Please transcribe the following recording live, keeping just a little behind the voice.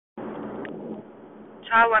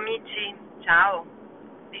Ciao amici, ciao.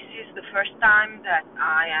 This is the first time that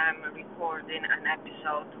I am recording an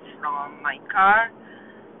episode from my car,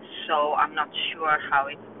 so I'm not sure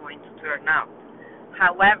how it's going to turn out.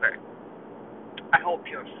 However, I hope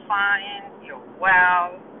you're fine, you're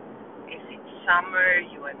well. If it's summer,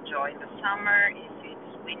 you enjoy the summer. If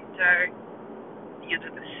it's winter, you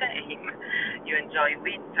do the same. You enjoy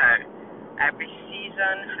winter. Every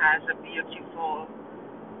season has a beautiful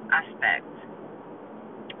aspect.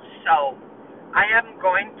 So, I am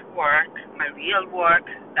going to work, my real work,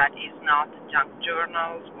 that is not junk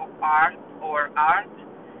journals or art,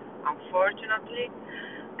 unfortunately,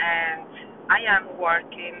 and I am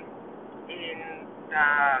working in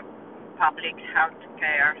the public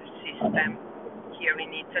healthcare system here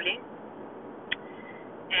in Italy.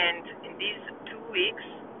 And in these 2 weeks,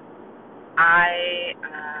 I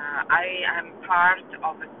am part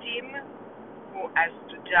of a team who has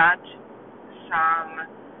to judge some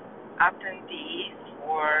attendee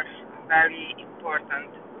for a very important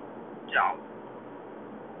job.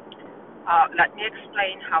 Let me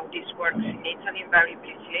explain how this works in Italy very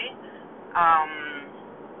briefly. Um,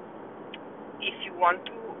 if you want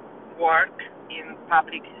to work in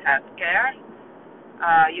public healthcare,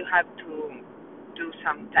 you have to do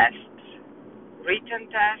some tests, written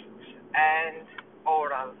tests and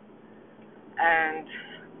oral. And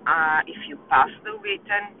if you pass the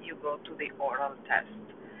written, you go to the oral test.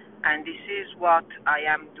 And this is what I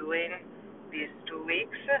am doing these 2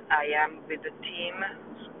 weeks. I am with the team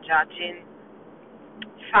judging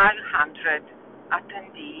 500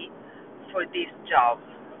 attendees for this job.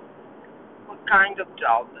 What kind of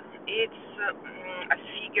job? It's a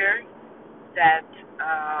figure that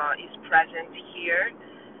is present here,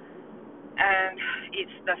 and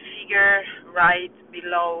it's the figure right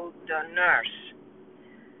below the nurse.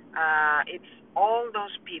 It's all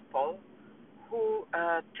those people who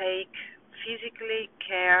take physically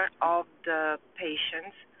care of the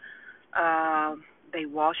patients. They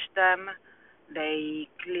wash them, they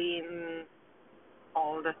clean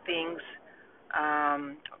all the things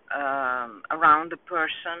around the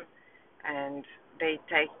person, and they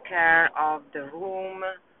take care of the room,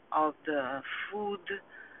 of the food,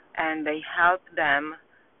 and they help them,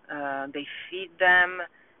 they feed them,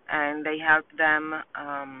 and they help them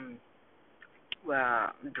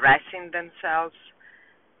dressing themselves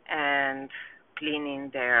and cleaning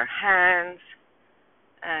their hands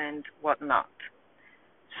and whatnot.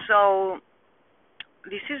 So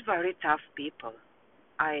this is very tough people.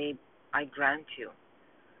 I grant you.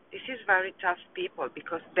 This is very tough people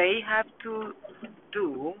because they have to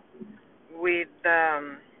do with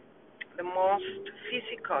the most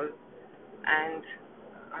physical and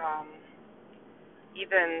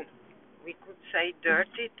even we could say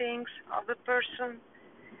dirty things of the person,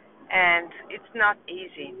 and it's not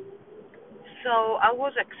easy. So I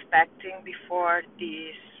was expecting before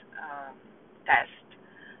this test,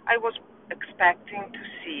 I was expecting to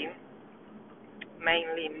see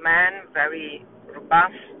mainly men, very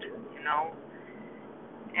robust,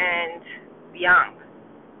 and young.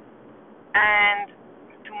 And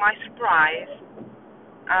to my surprise,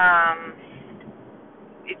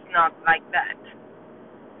 it's not like that.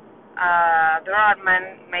 There are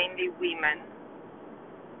mainly women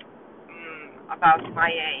about my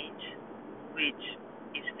age, which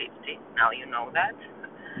is 50. Now you know that.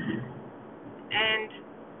 And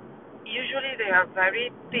usually they are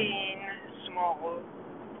very thin, small,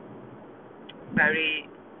 very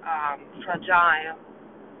fragile.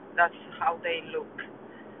 That's how they look.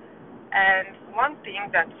 And one thing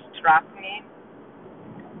that struck me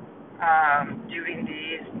during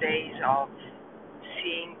these days of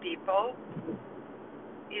seeing people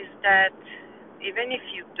is that even if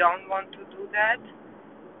you don't want to do that,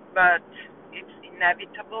 but it's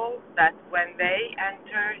inevitable that when they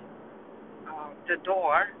enter the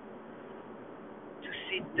door to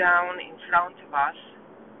sit down in front of us,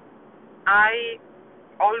 I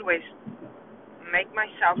always make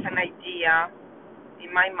myself an idea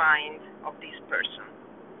in my mind of this person.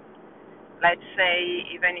 Let's say,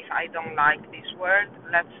 even if I don't like this word,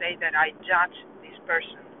 let's say that I judge this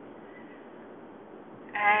person.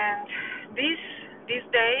 And these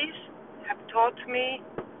days have taught me,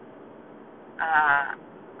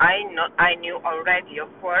 I knew already, of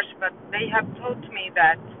course, but they have taught me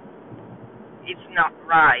that it's not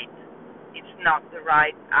right. It's not the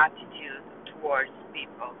right attitude towards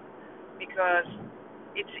people, because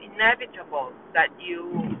it's inevitable that you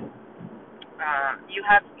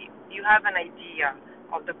have an idea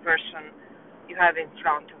of the person you have in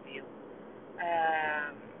front of you.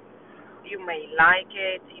 You may like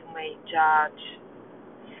it, you may judge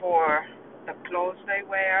for the clothes they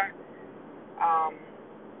wear, um,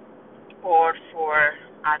 or for,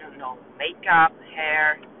 I don't know, makeup,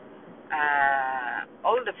 hair,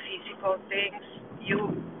 all the physical things.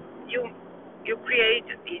 You you create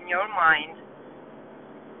in your mind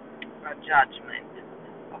a judgment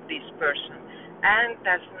of this person, and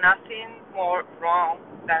there's nothing more wrong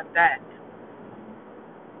than that.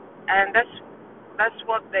 And that's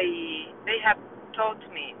what they have taught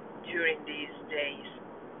me during these days,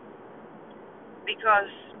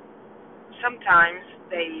 because sometimes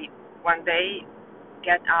they, when they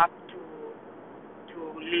get up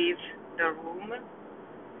to leave the room,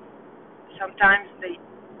 sometimes they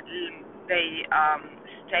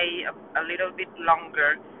stay a little bit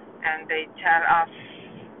longer, and they tell us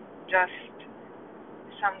just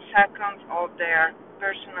some seconds of their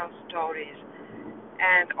personal stories.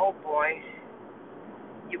 And oh boy,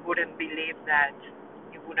 you wouldn't believe that.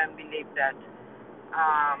 You wouldn't believe that.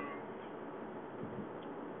 Um,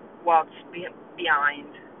 what's behind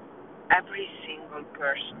every single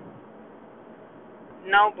person.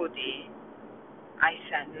 Nobody, I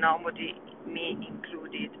said nobody, me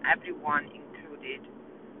included, everyone included,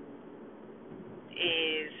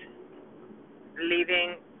 is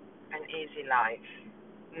living an easy life.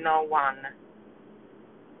 No one.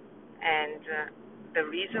 And the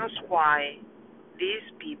reasons why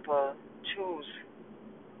these people choose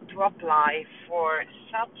to apply for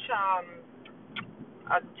such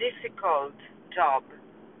a difficult job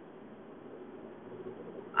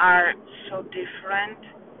are so different,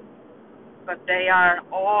 but they are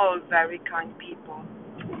all very kind people.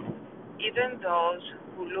 Even those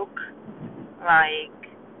who look like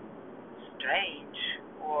strange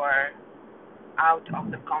or out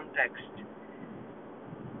of the context.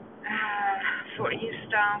 For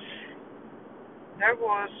instance, there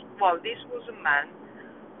was, well, this was a man.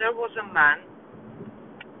 There was a man,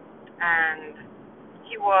 and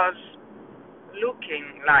he was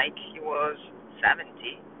looking like he was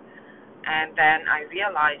 70. And then I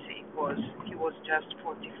realized he was just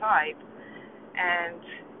 45, and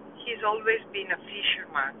he's always been a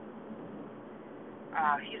fisherman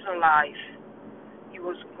his whole life. He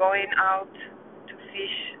was going out to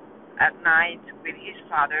fish at night with his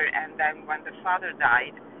father, and then when the father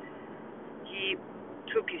died, he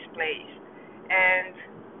took his place. And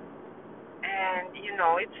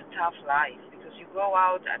it's a tough life, because you go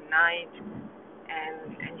out at night,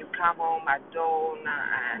 and you come home at dawn,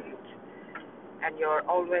 and you're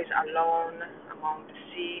always alone among the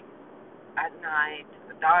sea at night,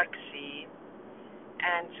 a dark sea.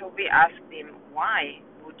 And so we asked him, why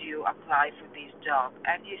would you apply for this job?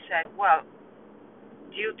 And he said, well,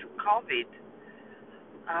 due to COVID,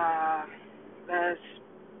 uh, there's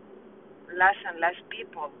less and less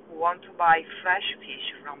people who want to buy fresh fish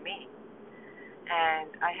from me. And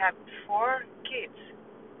I have 4 kids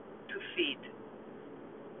to feed,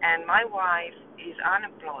 and my wife is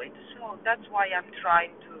unemployed. So that's why I'm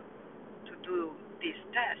trying to do this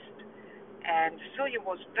test. And so he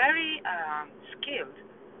was very skilled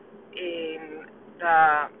in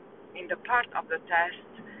the part of the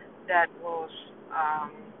test that was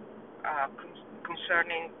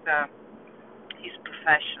concerning his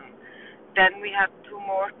profession. Then we had 2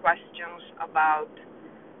 more questions about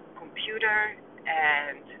computer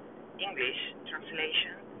and English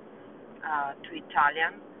translation to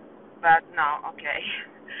Italian, but no, okay,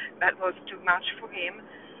 that was too much for him.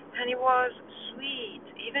 And he was sweet,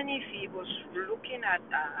 even if he was looking at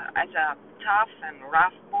as a tough and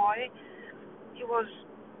rough boy. He was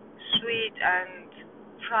sweet and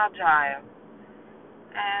fragile.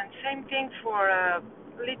 And same thing for a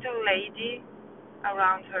little lady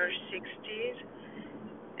around her 60s,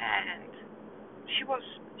 and she was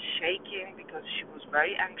shaking because she was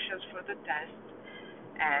very anxious for the test,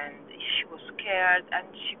 and she was scared, and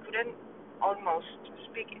she couldn't almost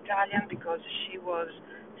speak Italian because she was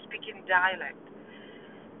speaking dialect.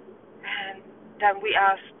 And then we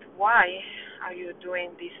asked, why are you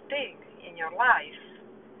doing this thing in your life?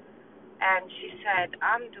 And she said,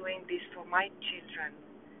 I'm doing this for my children.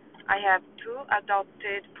 I have 2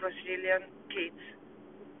 adopted Brazilian kids,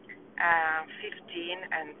 15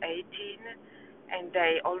 and 18, and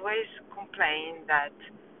they always complain that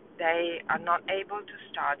they are not able to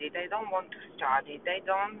study. They don't want to study. They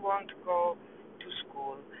don't want to go to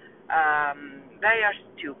school. They are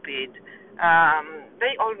stupid.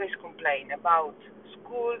 They always complain about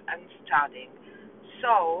school and studying.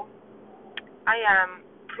 So I am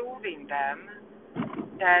proving them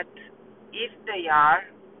that if they are,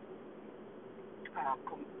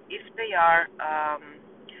 if they are,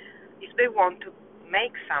 if they want to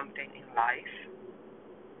make something in life,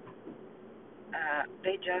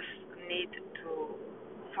 they just need to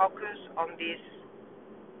focus on this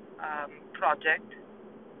project,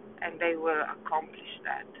 and they will accomplish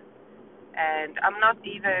that. And I'm not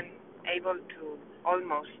even able to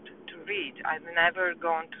almost to read. I've never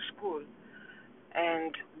gone to school,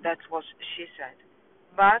 and that's what she said.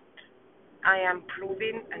 But I am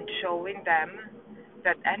proving and showing them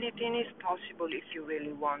that anything is possible if you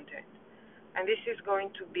really want it. And this is going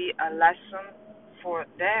to be a lesson for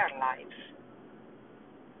their lives.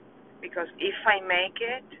 Because if I make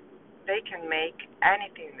it, they can make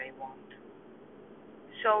anything they want.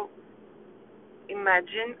 So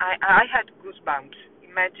imagine, I had goosebumps.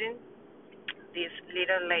 Imagine this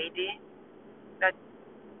little lady that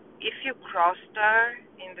if you crossed her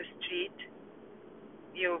in the street,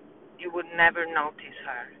 you would never notice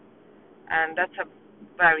her. And that's a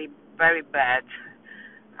very, very bad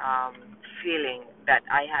feeling that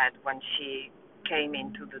I had when she came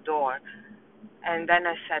into the door. And then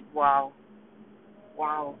I said, wow,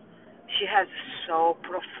 she has so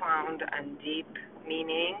profound and deep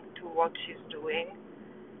meaning to what she's doing.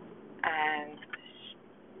 And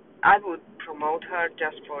I would promote her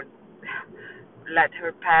just for, let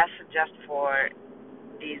her pass just for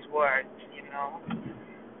these words,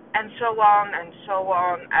 And so on and so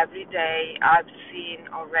on. Every day I've seen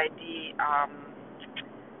already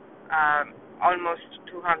almost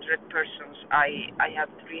 200 persons. I have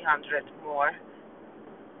 300 more.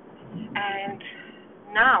 And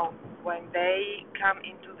now, when they come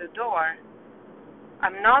into the door,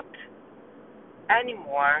 I'm not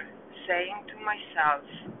anymore saying to myself,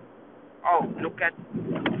 oh, look at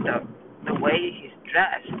the way he's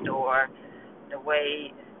dressed, or the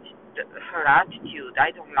way her attitude,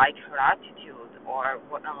 I don't like her attitude, or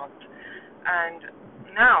whatnot. And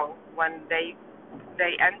now, when they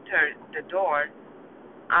enter the door,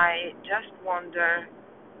 I just wonder,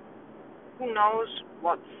 who knows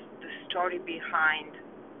what's the story behind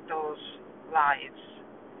those lives.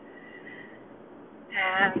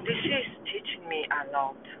 And this is teaching me a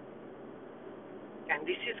lot. And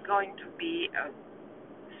this is going to be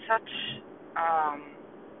such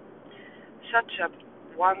a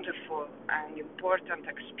wonderful and important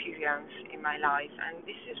experience in my life. And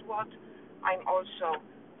this is what I'm also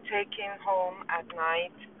taking home at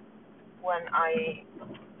night when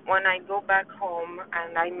I go back home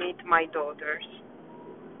and I meet my daughters,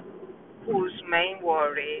 whose main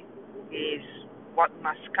worry is what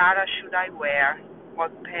mascara should I wear,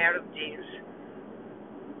 what pair of jeans,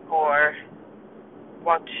 or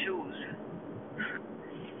what shoes.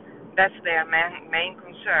 That's their main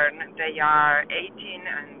concern. They are 18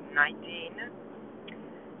 and 19.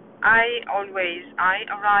 I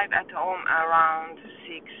arrive at home around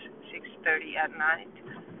 6:30 at night,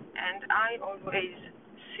 and I always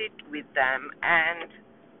sit with them and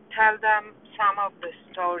tell them some of the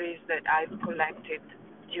stories that I've collected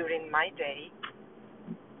during my day,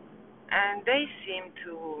 and they seem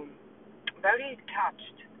to very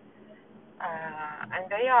touched, and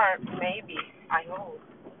they are maybe, I hope,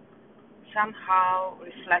 somehow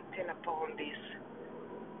reflecting upon this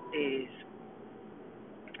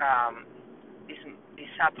this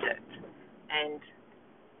subject, and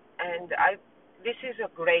this is a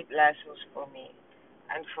great lesson for me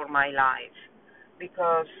and for my life,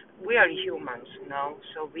 because we are humans,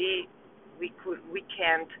 so we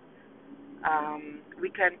can't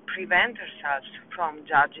prevent ourselves from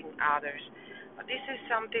judging others. But this is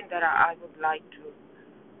something that I would like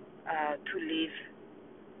to leave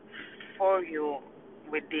for you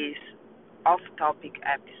with this off-topic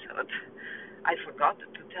episode. I forgot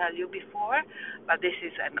to tell you before, but this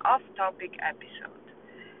is an off-topic episode.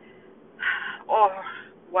 Or,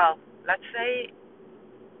 well, let's say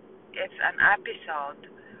it's an episode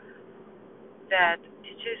that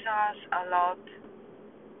teaches us a lot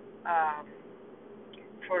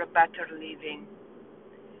for a better living.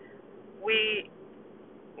 We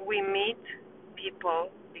meet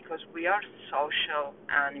people because we are social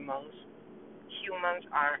animals. Humans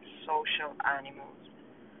are social animals.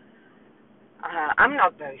 I'm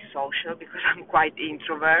not very social because I'm quite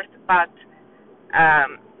introvert, but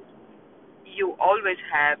you always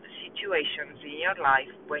have situations in your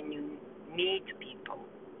life when you meet people.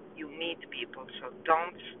 You meet people, so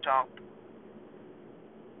don't stop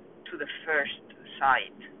to the first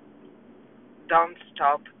sight. Don't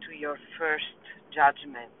stop to your first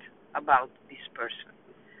judgment about this person.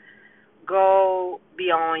 Go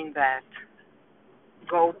beyond that.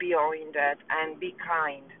 Go beyond that and be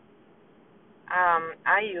kind.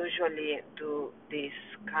 I usually do this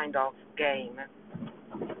kind of game.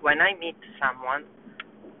 When I meet someone,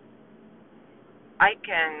 I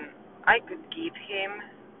could give him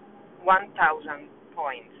 1,000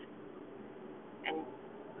 points, and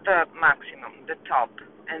the maximum, the top.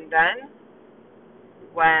 And then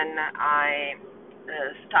when I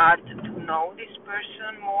start to know this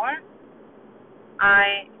person more,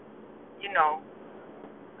 I, you know,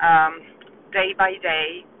 um, day by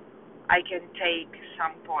day, I can take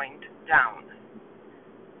some point down.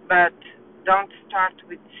 But don't start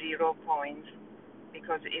with 0 points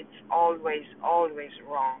because it's always, always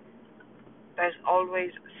wrong. There's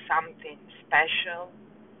always something special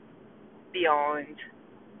beyond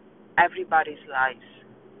everybody's lives.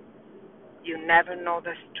 You never know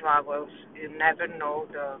the struggles, you never know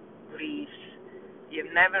the griefs, you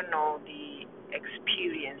never know the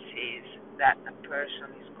experiences that a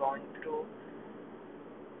person is going through.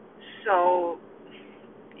 So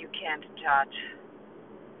you can't judge.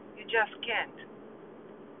 You just can't.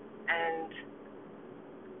 And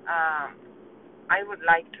um, I would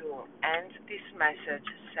like to end this message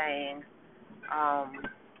saying, um,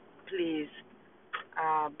 please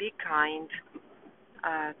be kind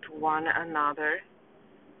to one another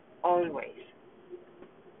always.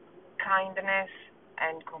 Kindness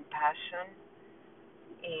and compassion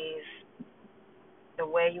is the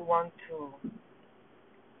way you want to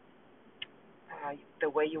the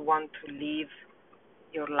way you want to live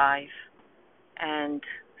your life, and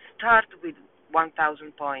start with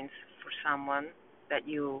 1,000 points for someone that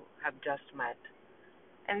you have just met,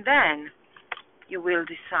 and then you will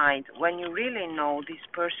decide when you really know this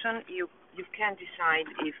person. You can decide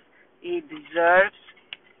if he deserves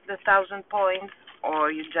the 1,000 points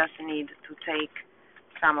or you just need to take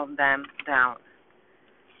some of them down.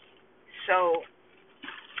 So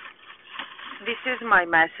this is my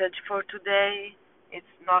message for today. It's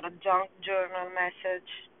not a junk journal message,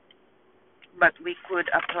 but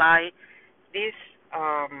this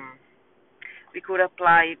um, we could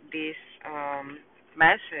apply this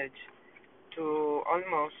message to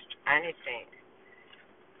almost anything,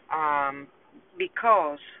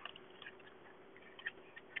 because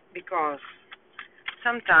because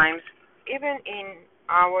sometimes even in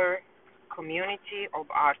our community of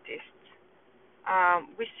artists,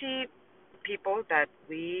 we see people that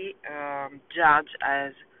we judge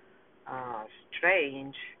as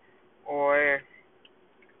strange or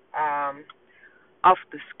um, off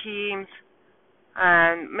the schemes,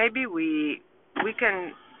 and maybe we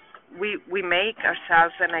make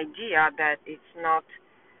ourselves an idea that it's not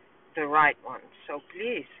the right one. So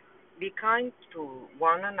please be kind to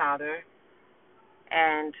one another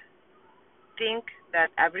and think that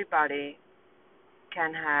everybody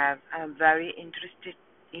can have a very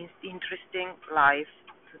interesting life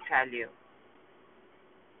to tell you.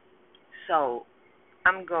 So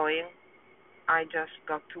I'm going. I just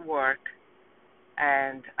got to work,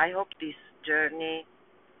 and I hope this journey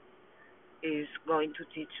is going to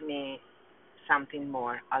teach me something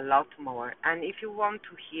more, a lot more. And if you want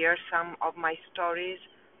to hear some of my stories,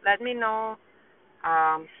 let me know.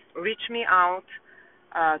 Reach me out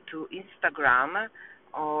to Instagram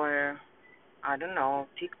or, I don't know,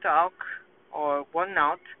 TikTok or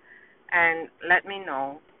whatnot, and let me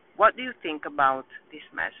know what do you think about this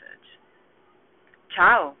message.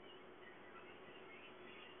 Ciao.